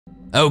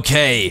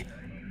Okay.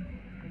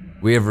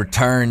 We have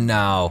returned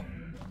now.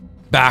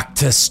 Back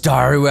to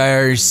Star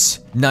Wars,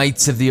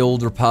 Knights of the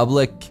Old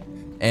Republic.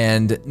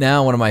 And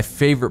now one of my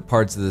favorite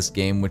parts of this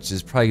game, which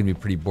is probably gonna be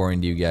pretty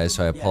boring to you guys,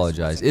 so I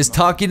apologize, is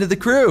talking to the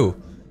crew.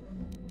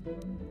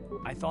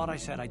 I thought I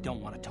said I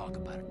don't want to talk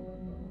about it.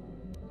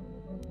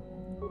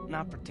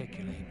 Not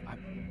particularly.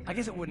 I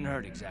guess it wouldn't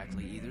hurt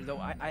exactly either, though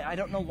I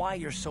don't know why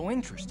you're so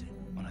interested.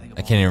 When I think of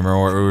I can't even remember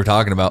what we were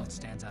talking about. What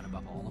stands out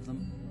above all of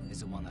them is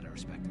the one that I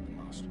respected the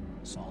most,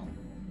 Saul.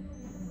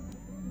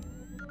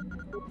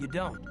 You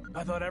don't.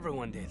 I thought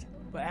everyone did.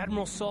 But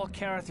Admiral Saul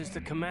Kareth is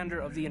the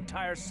commander of the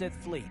entire Sith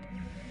fleet.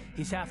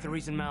 He's half the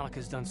reason Malak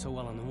has done so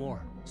well in the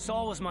war.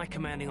 Saul was my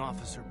commanding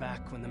officer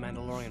back when the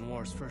Mandalorian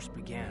Wars first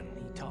began.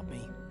 He taught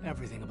me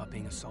everything about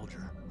being a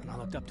soldier, and I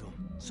looked up to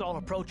him. Saul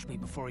approached me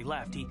before he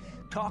left. He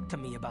talked to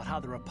me about how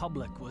the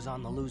Republic was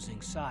on the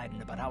losing side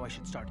and about how I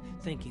should start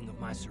thinking of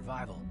my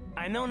survival.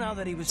 I know now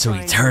that he was So he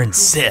trying turned to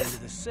Sith.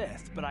 into the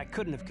Sith, but I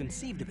couldn't have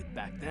conceived of it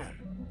back then.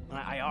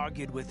 I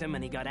argued with him,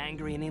 and he got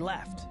angry, and he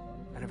left.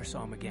 I never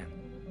saw him again.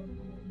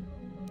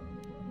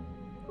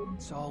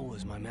 Saul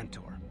was my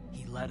mentor.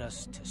 He led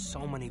us to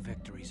so many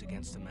victories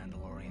against the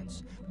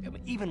Mandalorians. I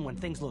mean, even when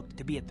things looked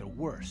to be at their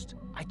worst,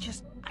 I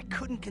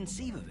couldn't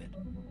conceive of it.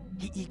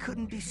 He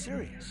couldn't be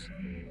serious.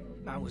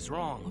 I was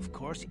wrong, of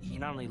course. He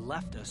not only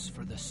left us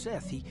for the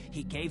Sith,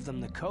 he gave them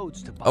the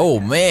codes to bypass Oh,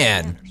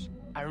 man. commanders.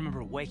 I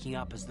remember waking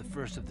up as the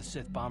first of the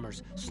Sith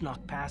bombers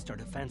snuck past our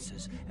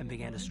defenses and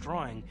began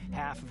destroying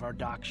half of our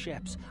docked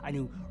ships. I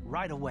knew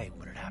right away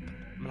what had happened.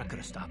 I mean, I could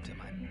have stopped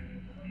him.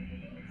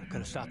 I could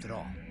have stopped it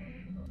all.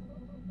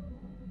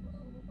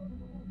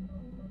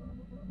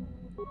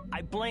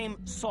 I blame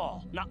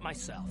Saul, not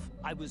myself.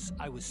 I was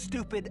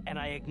stupid and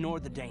I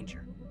ignored the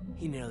danger.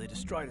 He nearly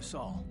destroyed us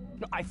all.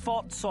 No, I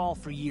fought Saul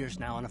for years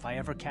now, and if I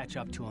ever catch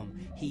up to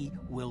him, he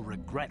will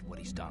regret what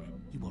he's done.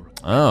 He will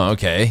regret. Oh,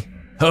 okay.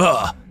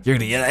 Huh, you're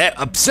gonna get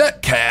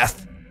upset,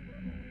 Kath.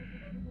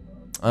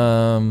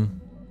 No,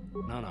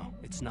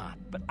 it's not.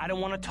 But I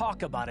don't want to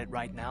talk about it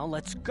right now.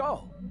 Let's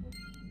go.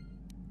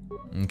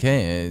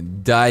 Okay,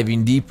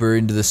 diving deeper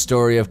into the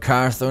story of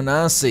Carth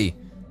Onasi.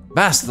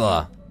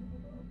 Bastila.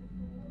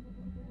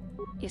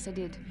 Yes, I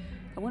did.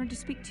 I wanted to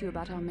speak to you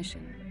about our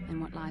mission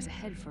and what lies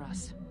ahead for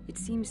us. It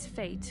seems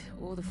fate,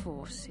 or the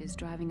Force, is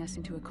driving us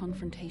into a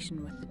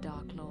confrontation with the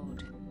Dark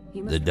Lord.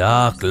 The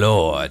Dark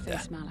Lord.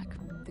 Malak.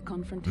 The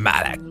confrontation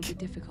Malak. will be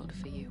difficult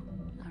for you.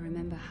 I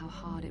remember how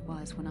hard it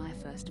was when I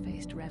first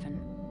faced Revan.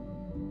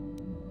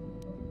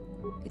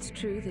 It's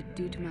true that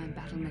due to my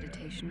battle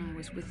meditation, I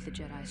was with the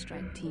Jedi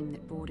strike team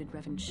that boarded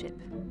Revan's ship.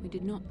 We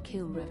did not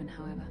kill Revan,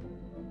 however.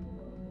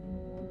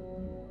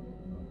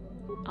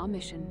 Our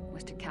mission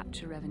was to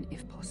capture Revan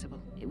if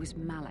possible. It was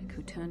Malak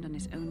who turned on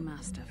his own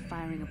master,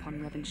 firing upon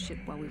Revan's ship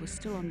while we were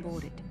still on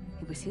board it.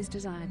 It was his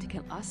desire to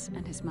kill us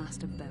and his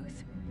master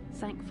both.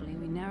 Thankfully,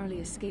 we narrowly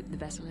escaped the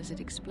vessel as it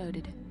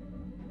exploded.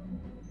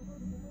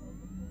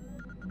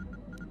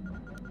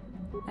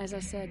 As I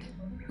said,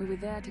 we were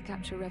there to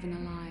capture Revan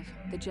alive.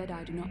 The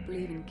Jedi do not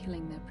believe in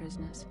killing their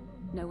prisoners.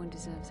 No one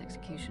deserves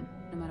execution,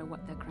 no matter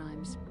what their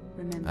crimes.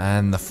 Remember,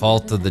 And the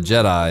fault of the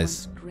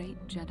Jedis. Great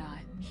Jedi,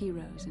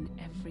 heroes in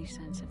every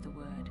sense of the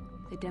word.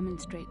 They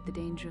demonstrate the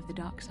danger of the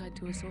dark side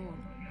to us all.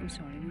 I'm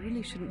sorry, we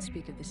really shouldn't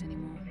speak of this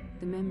anymore.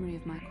 The memory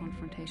of my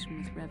confrontation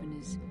with Revan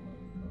is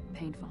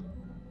painful.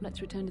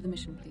 Let's return to the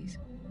mission, please.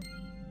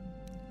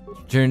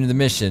 Return to the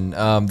mission.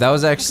 That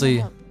was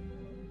actually...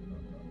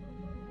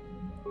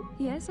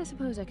 Yes, I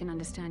suppose I can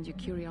understand your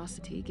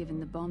curiosity, given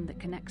the bond that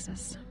connects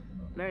us.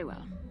 Very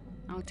well.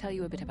 I'll tell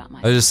you a bit about my...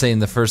 I was just saying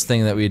the first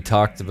thing that we had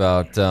talked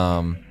about,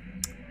 that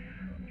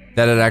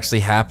had actually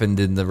happened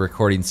in the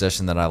recording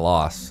session that I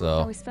lost,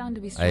 so I was found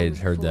to be strong I had with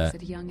the heard Force that.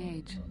 at a young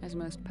age, as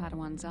most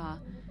Padawans are.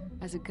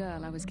 As a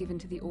girl, I was given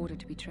to the Order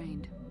to be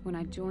trained. When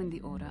I joined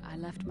the Order, I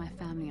left my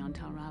family on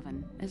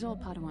Talravan, as all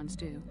Padawans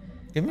do.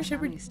 Give me My a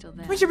shepherd. family's still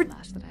there, Give me a shepherd.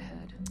 last that I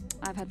heard.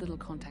 I've had little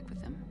contact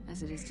with them,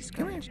 as it is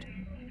discouraged.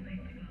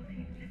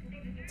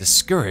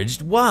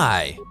 Discouraged?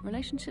 Why?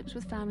 Relationships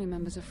with family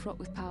members are fraught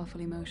with powerful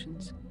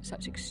emotions.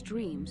 Such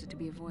extremes are to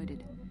be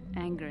avoided.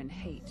 Anger and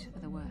hate are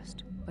the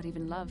worst, but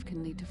even love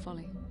can lead to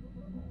folly.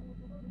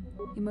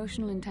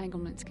 Emotional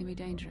entanglements can be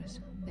dangerous.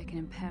 They can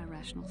impair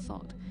rational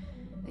thought.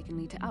 They can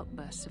lead to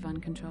outbursts of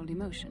uncontrolled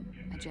emotion.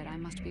 A Jedi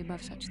must be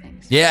above such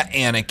things. Yeah,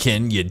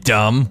 Anakin, you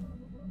dumb.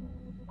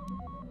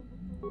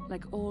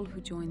 Like all who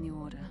join the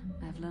Order,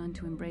 I've learned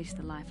to embrace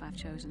the life I've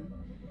chosen.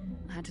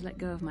 I had to let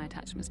go of my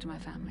attachments to my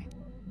family.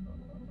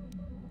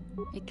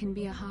 It can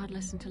be a hard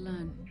lesson to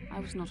learn. I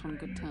was not on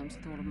good terms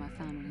with all of my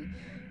family,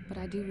 but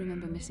I do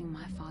remember missing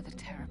my father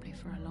terribly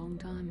for a long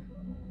time.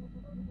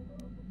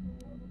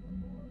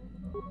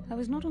 I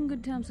was not on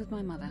good terms with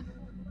my mother.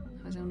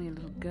 I was only a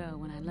little girl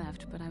when I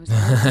left, but I was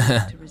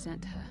enough to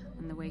resent her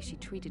and the way she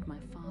treated my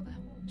father.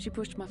 She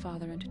pushed my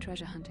father into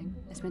treasure hunting.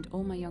 I spent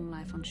all my young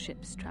life on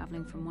ships,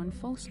 traveling from one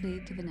false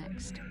lead to the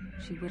next.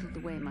 She whittled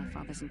away my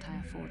father's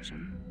entire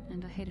fortune,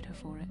 and I hated her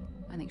for it.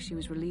 I think she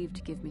was relieved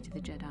to give me to the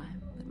Jedi,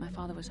 but my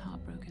father was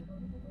heartbroken.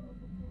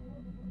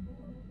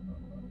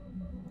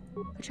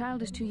 A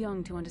child is too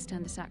young to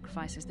understand the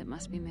sacrifices that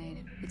must be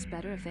made. It's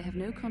better if they have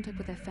no contact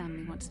with their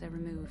family once they're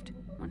removed.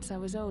 Once I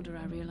was older,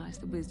 I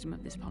realized the wisdom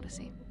of this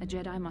policy. A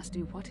Jedi must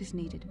do what is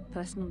needed,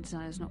 personal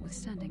desires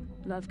notwithstanding.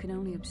 Love can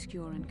only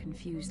obscure and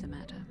confuse the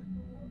matter.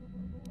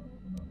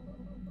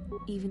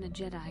 Even a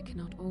Jedi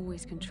cannot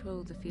always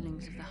control the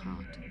feelings of the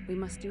heart. We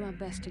must do our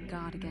best to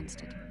guard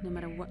against it, no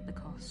matter what the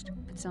cost.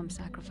 But some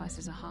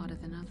sacrifices are harder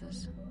than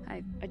others.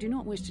 I do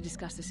not wish to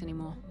discuss this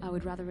anymore. I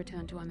would rather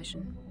return to our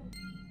mission.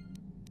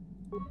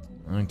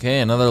 Okay,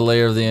 another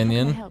layer of the How can I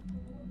onion. help?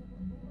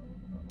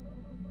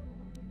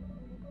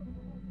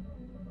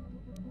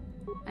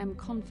 I am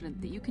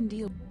confident that you can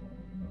deal.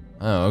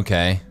 Oh,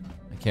 okay.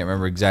 I can't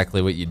remember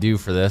exactly what you do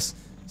for this.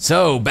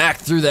 So, back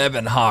through the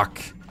Ebon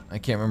Hawk. I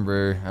can't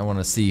remember. I want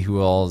to see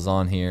who all is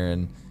on here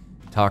and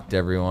talk to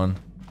everyone.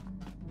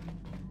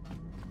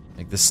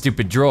 Like the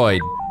stupid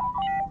droid.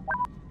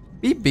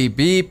 Beep, beep,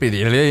 beep, beep,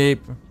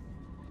 beep.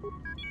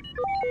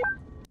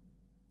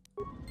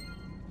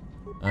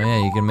 Oh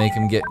yeah, you can make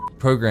him get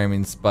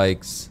programming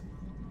spikes.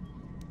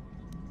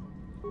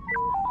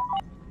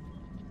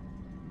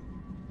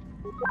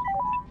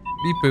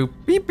 Beep boop,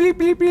 beep bleep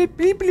bleep bleep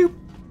bleep bloop.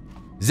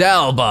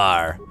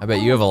 Zalbar! I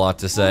bet you have a lot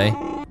to say.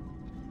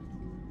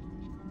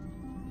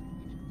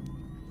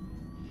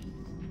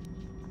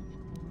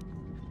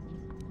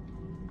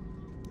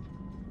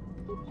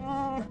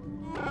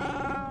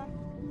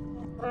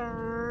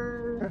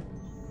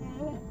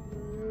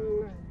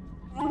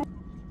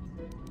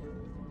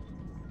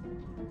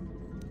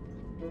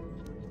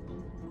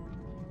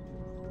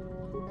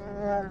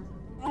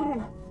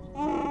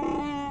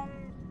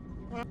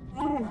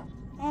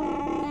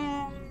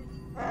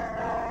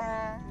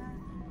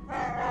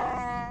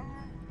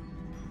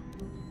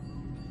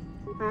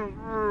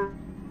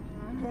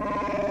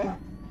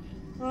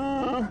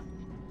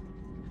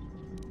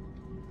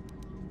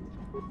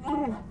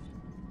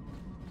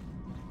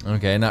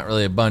 Okay, not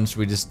really a bunch.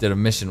 We just did a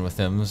mission with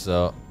him,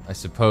 so I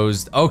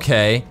suppose.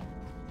 Okay.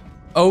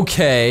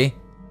 Okay.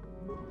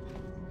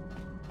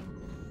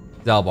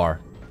 Zalbar.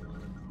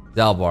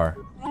 Zalbar.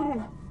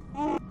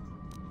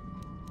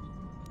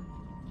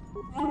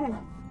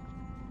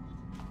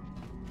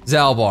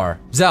 Zalbar.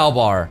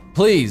 Zalbar.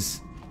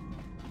 Please.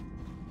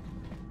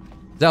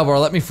 Zalbar,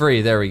 let me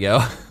free. There we go.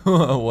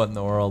 What in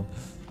the world?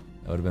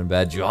 That would have been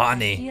bad. I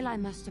Johnny. feel I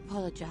must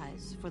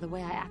apologize for the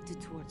way I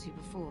acted towards you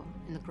before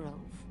in the Grove.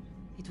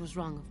 It was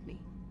wrong of me.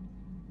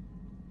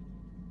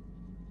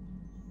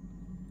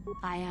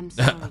 I am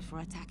sorry for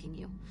attacking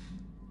you.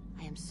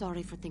 I am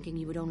sorry for thinking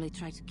you would only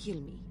try to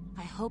kill me.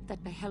 I hope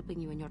that by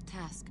helping you in your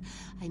task,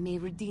 I may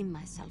redeem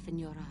myself in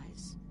your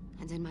eyes,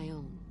 and in my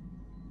own.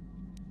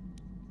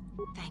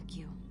 Thank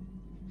you.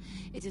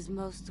 It is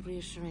most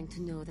reassuring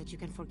to know that you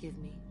can forgive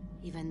me,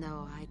 even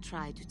though I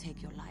tried to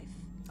take your life.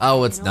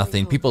 Oh, I it's can only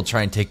nothing. hope People that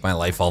try and take my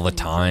life all the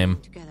after time.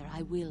 Together,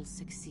 I will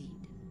succeed.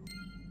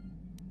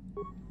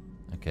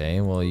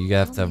 Okay, well, you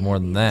have to have How may more I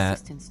than be of that.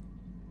 assistance?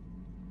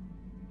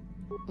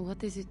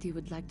 What is it you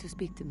would like to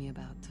speak to me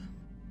about?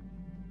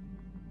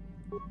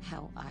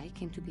 How I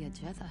came to be a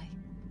Jedi?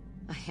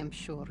 I am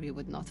sure you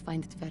would not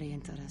find it very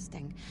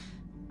interesting.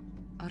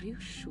 Are you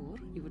sure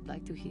you would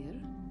like to hear?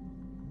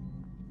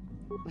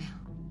 Well,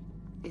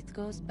 it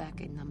goes back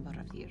a number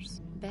of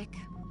years. Back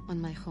on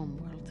my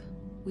homeworld,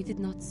 we did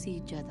not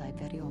see Jedi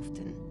very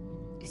often,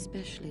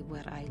 especially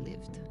where I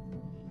lived.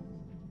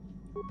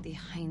 The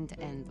hind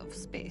end of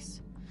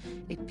space.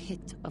 A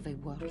pit of a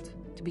world,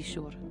 to be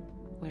sure,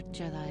 where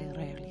Jedi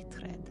rarely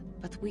tread.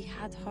 But we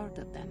had heard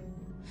of them.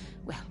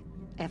 Well,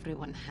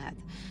 everyone had,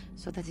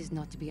 so that is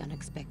not to be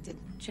unexpected.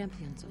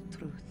 Champions of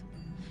truth.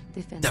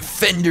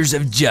 Defenders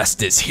of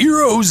justice,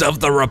 heroes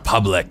of the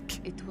Republic.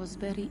 It was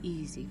very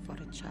easy for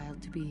a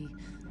child to be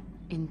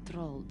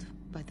enthralled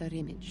by their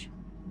image,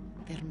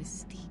 their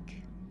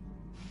mystique.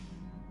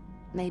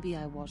 Maybe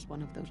I was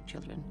one of those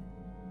children.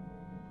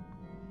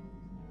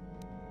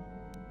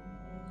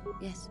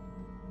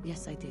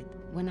 Yes, I did.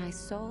 When I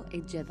saw a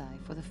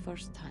Jedi for the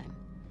first time,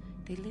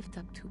 they lived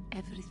up to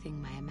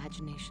everything my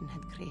imagination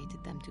had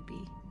created them to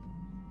be.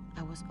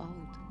 I was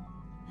awed,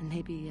 and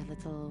maybe a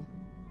little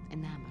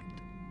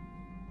enamored.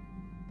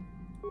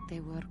 They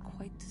were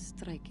quite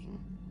striking,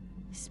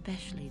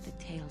 especially the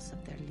tales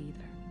of their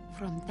leader.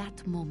 From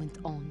that moment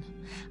on,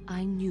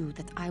 I knew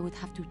that I would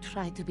have to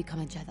try to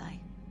become a Jedi.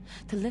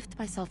 To lift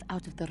myself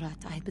out of the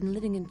rut I had been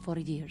living in for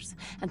years,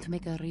 and to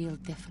make a real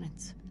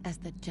difference as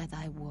the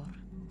Jedi were.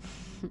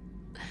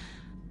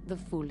 The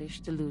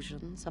foolish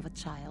delusions of a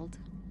child.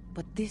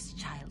 But this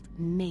child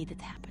made it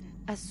happen.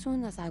 As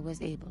soon as I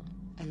was able,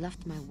 I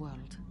left my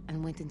world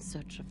and went in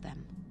search of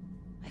them.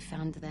 I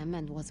found them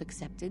and was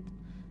accepted.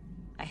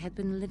 I had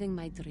been living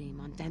my dream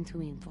on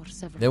Dantooine for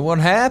several Then what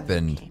years before it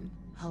happened? came,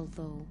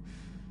 although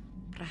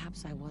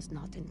perhaps I was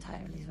not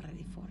entirely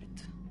ready for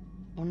it,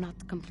 or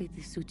not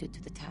completely suited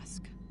to the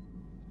task.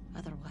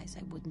 Otherwise,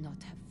 I would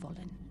not have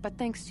fallen. But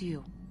thanks to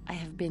you, I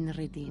have been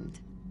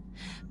redeemed.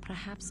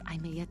 Perhaps I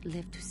may yet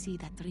live to see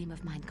that dream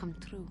of mine come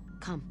true.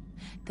 Come,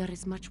 there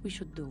is much we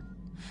should do.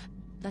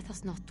 Let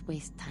us not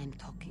waste time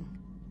talking.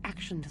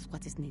 Action is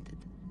what is needed.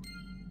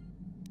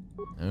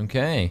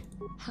 Okay.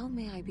 How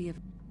may I be of...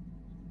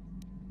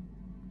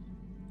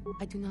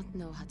 I do not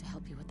know how to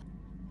help you with that.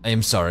 I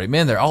am sorry.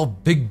 Man, they're all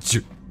big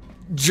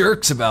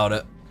jerks about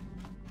it.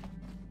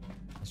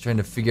 I was trying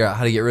to figure out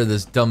how to get rid of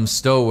this dumb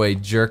stowaway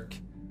jerk.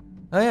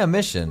 Oh yeah,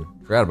 mission.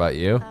 Forgot about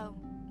you. Oh,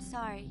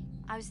 sorry.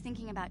 I was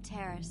thinking about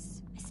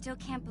Terrace. I still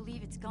can't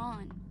believe it's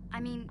gone. I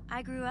mean,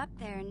 I grew up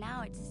there and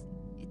now it's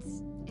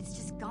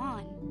just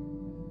gone.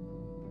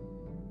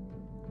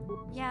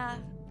 Yeah,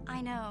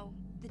 I know.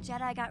 The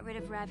Jedi got rid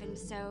of Revan,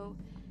 so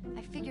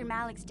I figure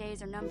Malik's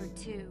days are numbered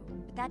too.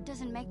 But that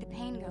doesn't make the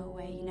pain go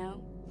away, you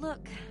know?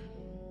 Look,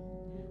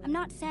 I'm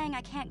not saying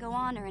I can't go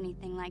on or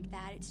anything like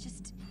that. It's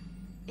just,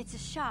 it's a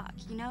shock,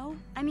 you know?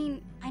 I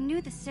mean, I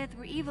knew the Sith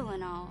were evil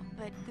and all,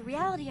 but the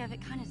reality of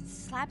it kind of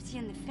slaps you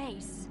in the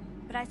face.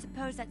 But I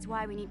suppose that's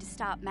why we need to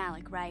stop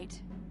Malik, right?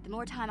 The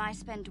more time I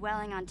spend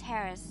dwelling on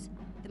Terrace,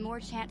 the more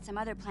chance some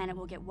other planet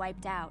will get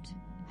wiped out.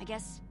 I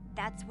guess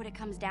that's what it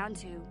comes down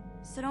to.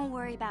 So don't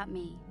worry about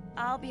me.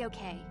 I'll be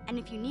okay. And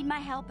if you need my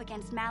help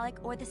against Malik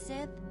or the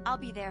Sith, I'll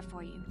be there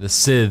for you. The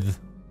Sith.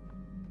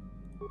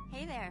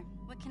 Hey there.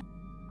 What can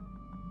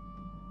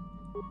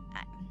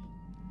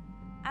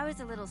I was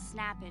a little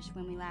snappish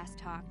when we last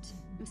talked.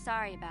 I'm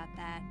sorry about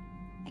that.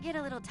 I get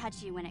a little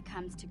touchy when it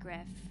comes to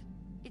Griff.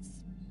 It's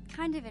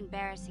kind of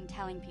embarrassing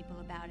telling people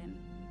about him.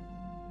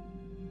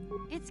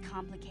 It's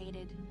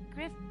complicated.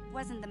 Griff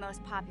wasn't the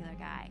most popular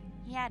guy.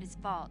 He had his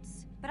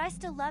faults. But I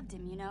still loved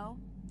him, you know?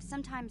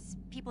 Sometimes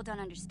people don't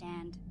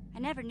understand. I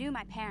never knew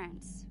my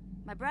parents.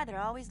 My brother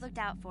always looked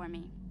out for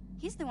me.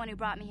 He's the one who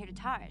brought me here to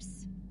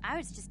Tars. I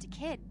was just a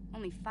kid,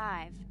 only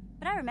 5.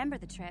 But I remember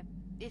the trip,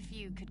 if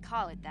you could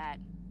call it that.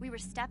 We were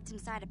stuffed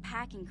inside a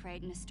packing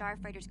crate in a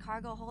starfreighter's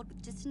cargo hold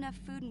with just enough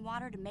food and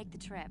water to make the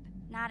trip.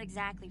 Not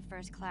exactly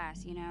first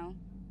class, you know?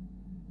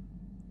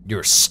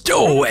 You're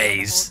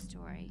stowaways!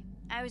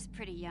 I was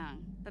pretty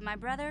young, but my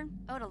brother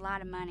owed a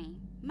lot of money.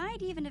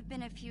 Might even have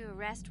been a few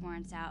arrest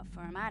warrants out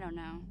for him, I don't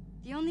know.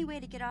 The only way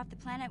to get off the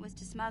planet was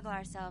to smuggle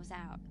ourselves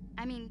out.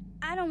 I mean,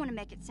 I don't want to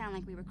make it sound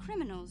like we were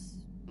criminals.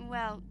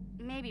 Well,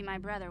 maybe my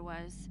brother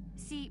was.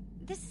 See,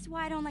 this is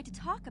why I don't like to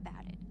talk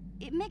about it.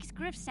 It makes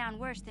Griff sound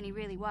worse than he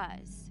really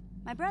was.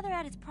 My brother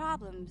had his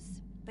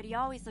problems, but he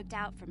always looked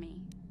out for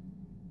me.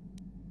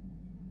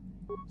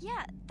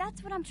 Yeah,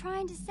 that's what I'm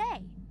trying to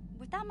say.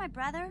 Without my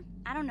brother,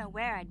 I don't know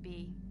where I'd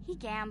be. He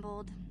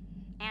gambled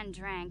and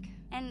drank,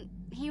 and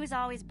he was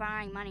always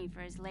borrowing money for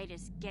his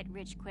latest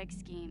get-rich-quick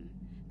scheme.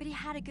 But he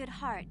had a good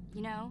heart,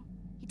 you know?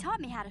 He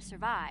taught me how to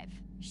survive,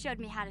 showed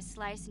me how to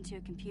slice into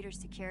a computer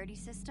security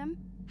system,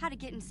 how to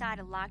get inside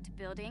a locked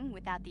building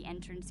without the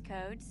entrance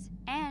codes,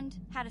 and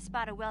how to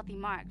spot a wealthy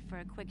mark for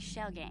a quick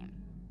shell game.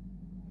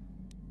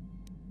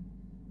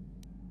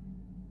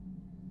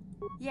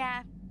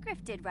 Yeah,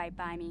 Griff did right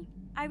by me.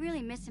 I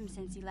really miss him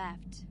since he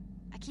left.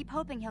 I keep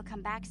hoping he'll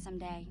come back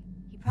someday.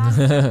 He promised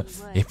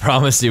he would. He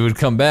promised he would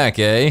come back,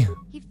 eh?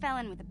 He fell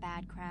in with a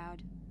bad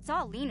crowd. It's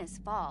all Lena's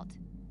fault.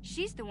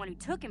 She's the one who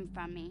took him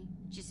from me.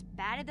 Just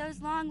batted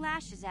those long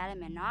lashes at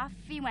him and off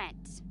he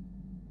went.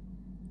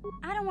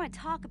 I don't want to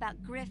talk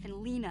about Griff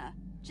and Lena.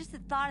 Just the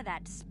thought of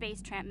that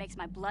space tramp makes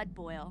my blood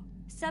boil.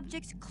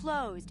 Subject's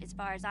closed as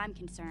far as I'm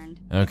concerned.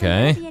 Okay. If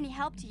I won't be any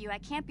help to you, I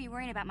can't be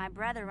worrying about my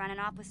brother running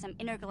off with some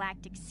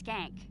intergalactic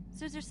skank.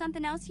 So is there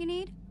something else you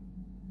need?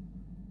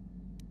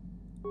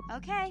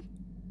 Okay.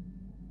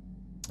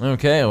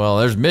 Okay, well,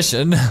 there's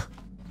mission.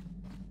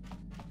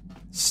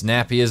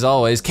 Snappy as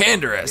always.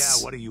 Canderous!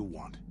 Yeah, what do you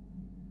want?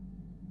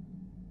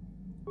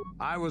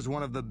 I was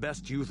one of the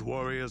best youth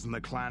warriors in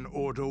the clan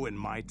Ordo in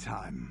my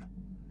time.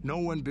 No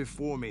one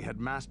before me had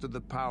mastered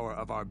the power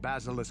of our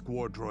Basilisk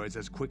war droids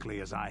as quickly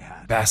as I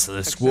had.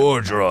 Basilisk Except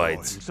war Mandalore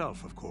droids.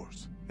 himself, of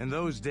course. In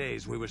those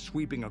days, we were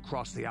sweeping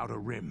across the Outer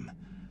Rim,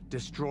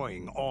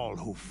 destroying all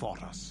who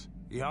fought us.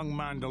 Young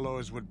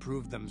Mandalores would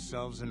prove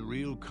themselves in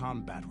real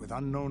combat with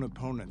unknown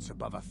opponents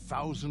above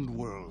 1,000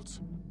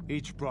 worlds.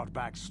 Each brought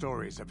back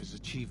stories of his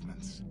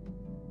achievements.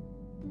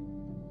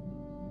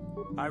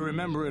 I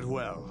remember it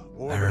well.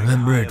 I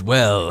remember it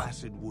well. The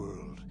placid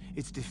world,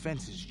 its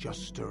defenses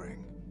just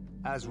stirring.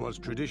 As was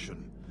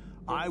tradition,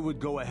 I would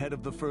go ahead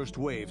of the first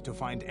wave to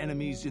find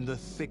enemies in the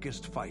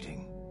thickest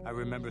fighting. I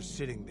remember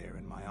sitting there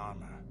in my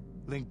armor,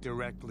 linked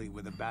directly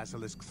with the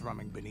basilisk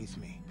thrumming beneath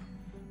me,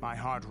 my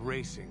heart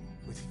racing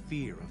with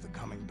fear of the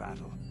coming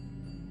battle.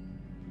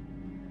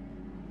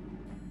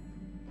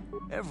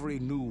 Every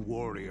new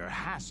warrior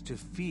has to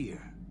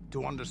fear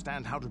to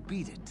understand how to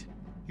beat it.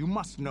 You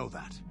must know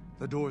that.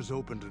 The doors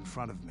opened in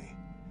front of me,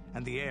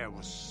 and the air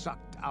was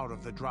sucked out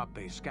of the drop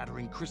bay,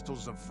 scattering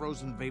crystals of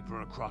frozen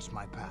vapor across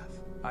my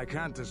path. I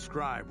can't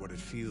describe what it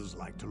feels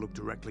like to look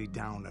directly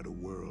down at a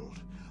world,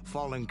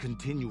 falling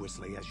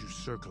continuously as you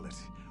circle it,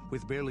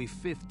 with barely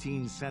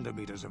 15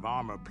 centimeters of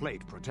armor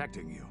plate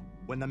protecting you.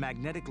 When the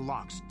magnetic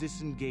locks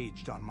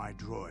disengaged on my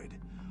droid,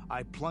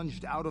 I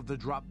plunged out of the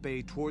drop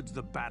bay towards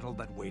the battle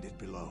that waited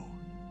below.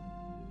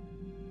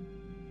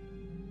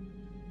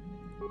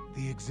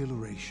 The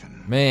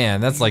exhilaration.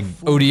 Man, that's like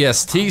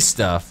ODST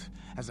stuff.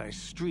 as I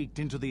streaked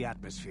into the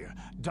atmosphere.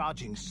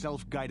 Dodging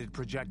self-guided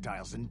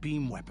projectiles and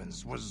beam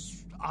weapons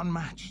was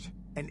unmatched.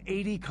 An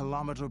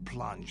 80-kilometer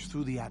plunge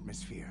through the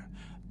atmosphere,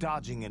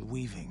 dodging and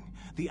weaving,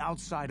 the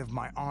outside of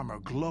my armor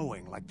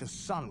glowing like the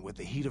sun with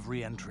the heat of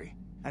re-entry.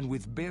 And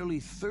with barely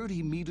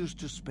 30 meters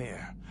to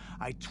spare,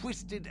 I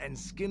twisted and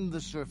skimmed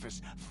the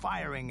surface,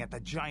 firing at the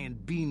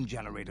giant beam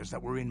generators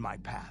that were in my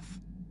path.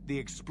 The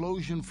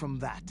explosion from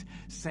that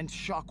sent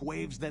shock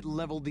waves that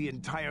leveled the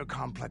entire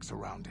complex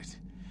around it.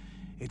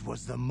 It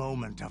was the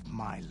moment of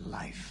my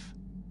life.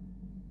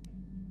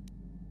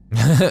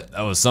 That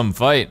was some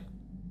fight.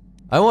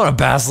 I want a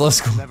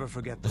basilisk. I'll never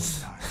forget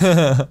those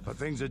times. But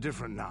things are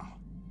different now.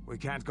 We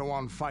can't go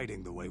on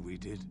fighting the way we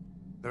did.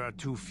 There are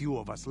too few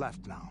of us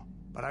left now.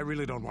 But I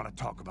really don't want to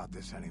talk about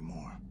this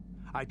anymore.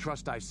 I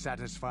trust I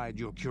satisfied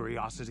your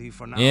curiosity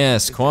for now.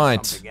 Yes, Is there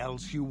quite. something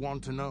else you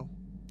want to know?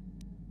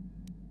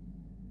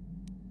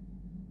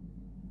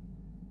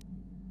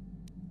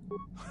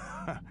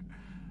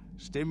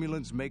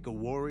 Stimulants make a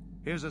warrior.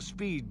 Here's a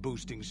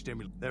speed-boosting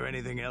stimulant. There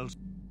anything else?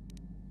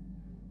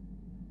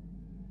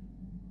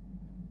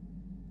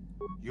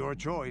 Your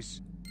choice.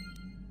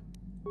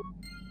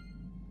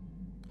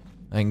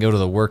 I can go to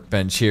the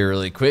workbench here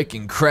really quick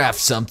and craft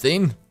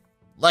something.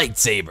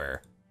 Lightsaber.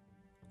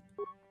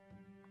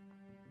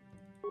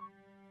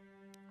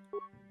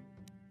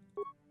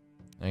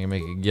 I can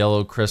make a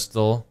yellow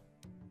crystal.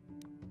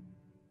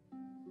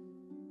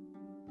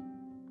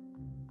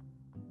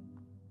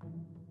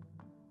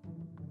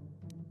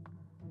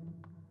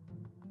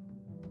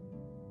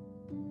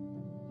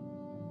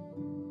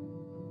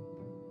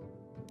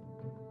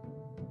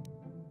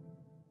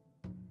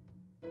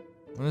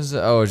 What is it?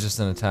 Oh, it's just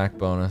an attack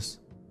bonus.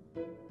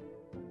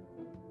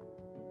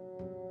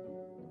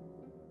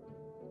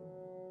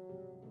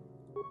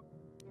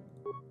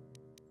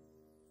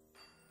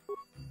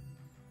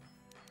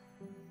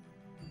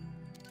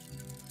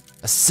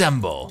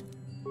 Assemble.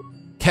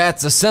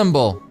 Cats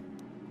assemble.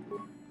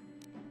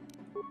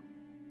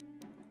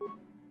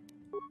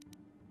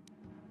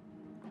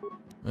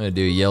 I'm gonna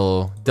do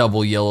yellow,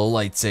 double yellow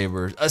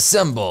lightsabers.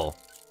 Assemble.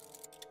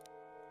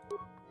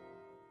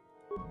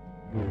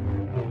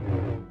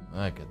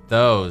 Look at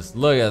those.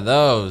 Look at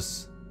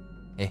those.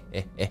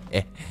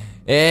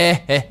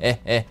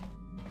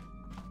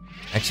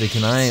 Actually,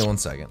 can I, one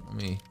second,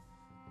 can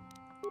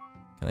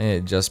I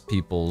adjust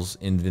people's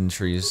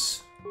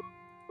inventories?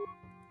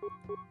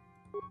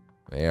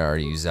 They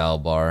already use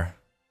Albar.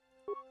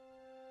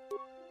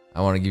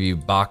 I want to give you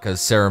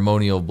Baka's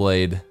ceremonial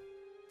blade.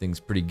 Thing's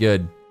pretty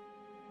good.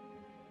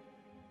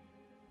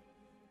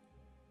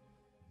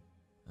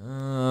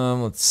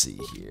 Let's see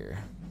here.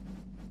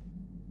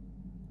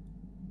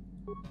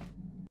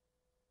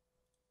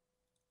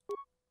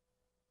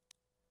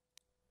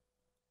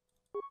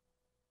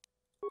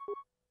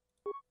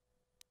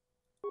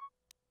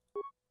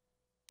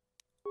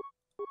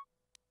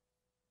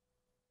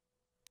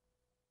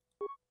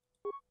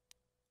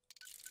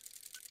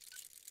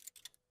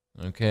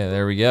 Okay,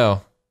 there we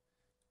go.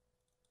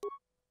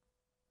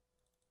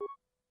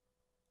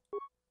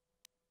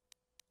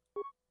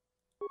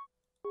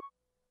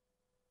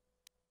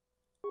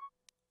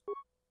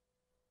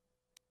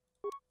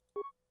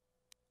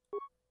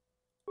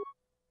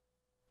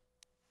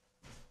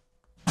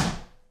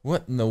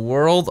 What in the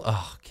world?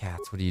 Oh,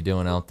 cats, what are you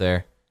doing out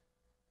there?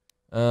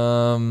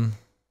 No,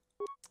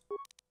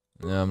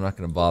 I'm not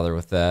gonna bother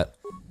with that.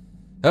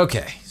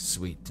 Okay,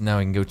 sweet. Now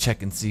I can go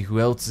check and see who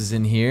else is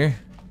in here.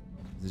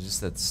 Is it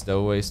just that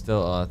stowaway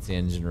still? Oh, that's the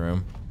engine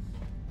room.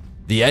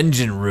 The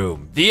engine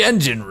room! The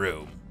engine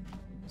room!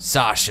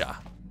 Sasha.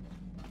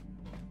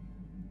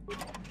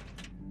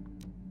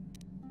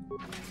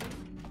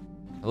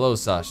 Hello,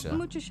 Sasha.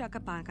 Mucho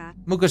shakapaka.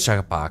 Muka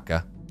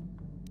shakapaka.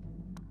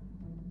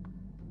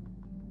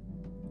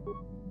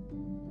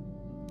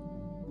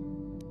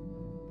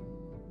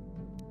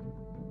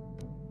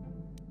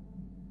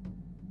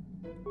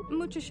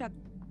 Mucho shak.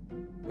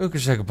 Muka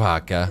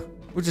shakapaka.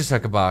 Muka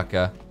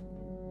shakapaka.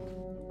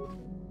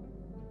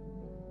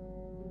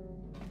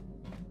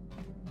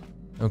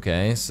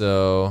 Okay,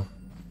 so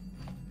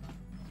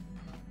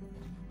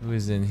who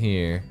is in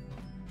here?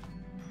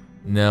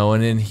 No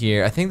one in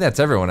here. I think that's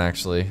everyone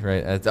actually,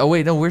 right? Oh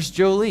wait, no. Where's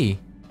Jolie?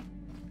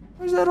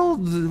 Where's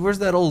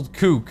that old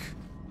kook?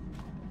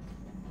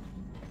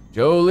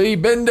 Jolie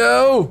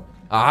Bindo!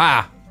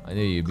 Aha! I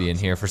knew you'd be in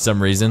here for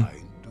some reason.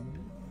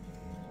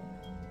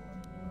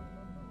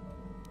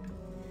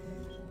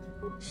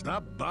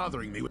 Stop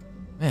bothering me.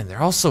 Man,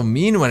 they're all so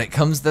mean when it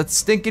comes to that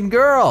stinking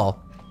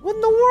girl. What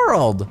in the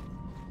world?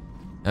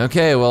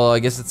 Okay, well, I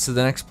guess it's to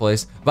the next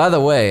place. By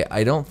the way,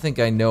 I don't think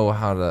I know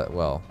how to,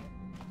 well,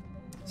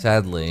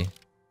 sadly.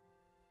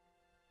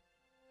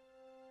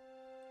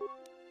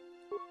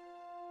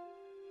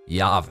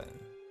 Yavin.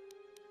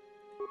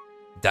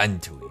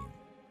 Dantooine.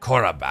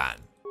 Korriban.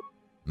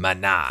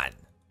 Manaan.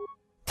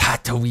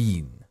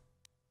 Tatooine.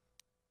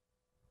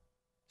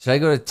 Should I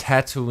go to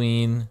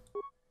Tatooine?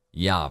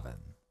 Yavin.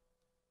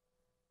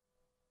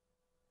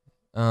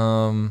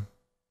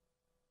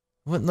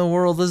 What in the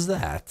world is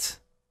that?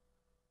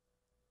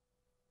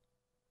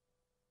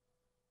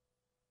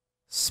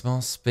 small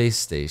space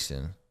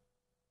station.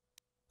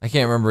 I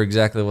can't remember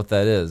exactly what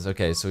that is.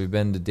 Okay, so we've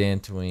been to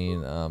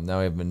Dantooine. Now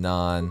we have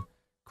Manon,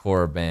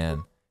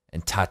 Korriban,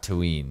 and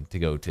Tatooine to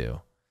go to.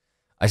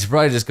 I should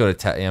probably just go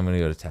to yeah, I'm going to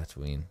go to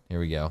Tatooine. Here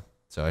we go.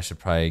 So I should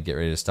probably get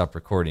ready to stop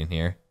recording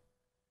here.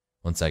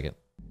 1 second.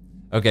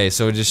 Okay,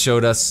 so it just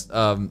showed us...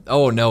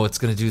 oh, no, it's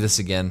going to do this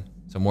again.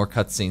 So more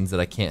cutscenes that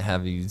I can't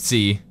have you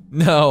see.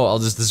 No, I'll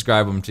just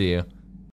describe them to you.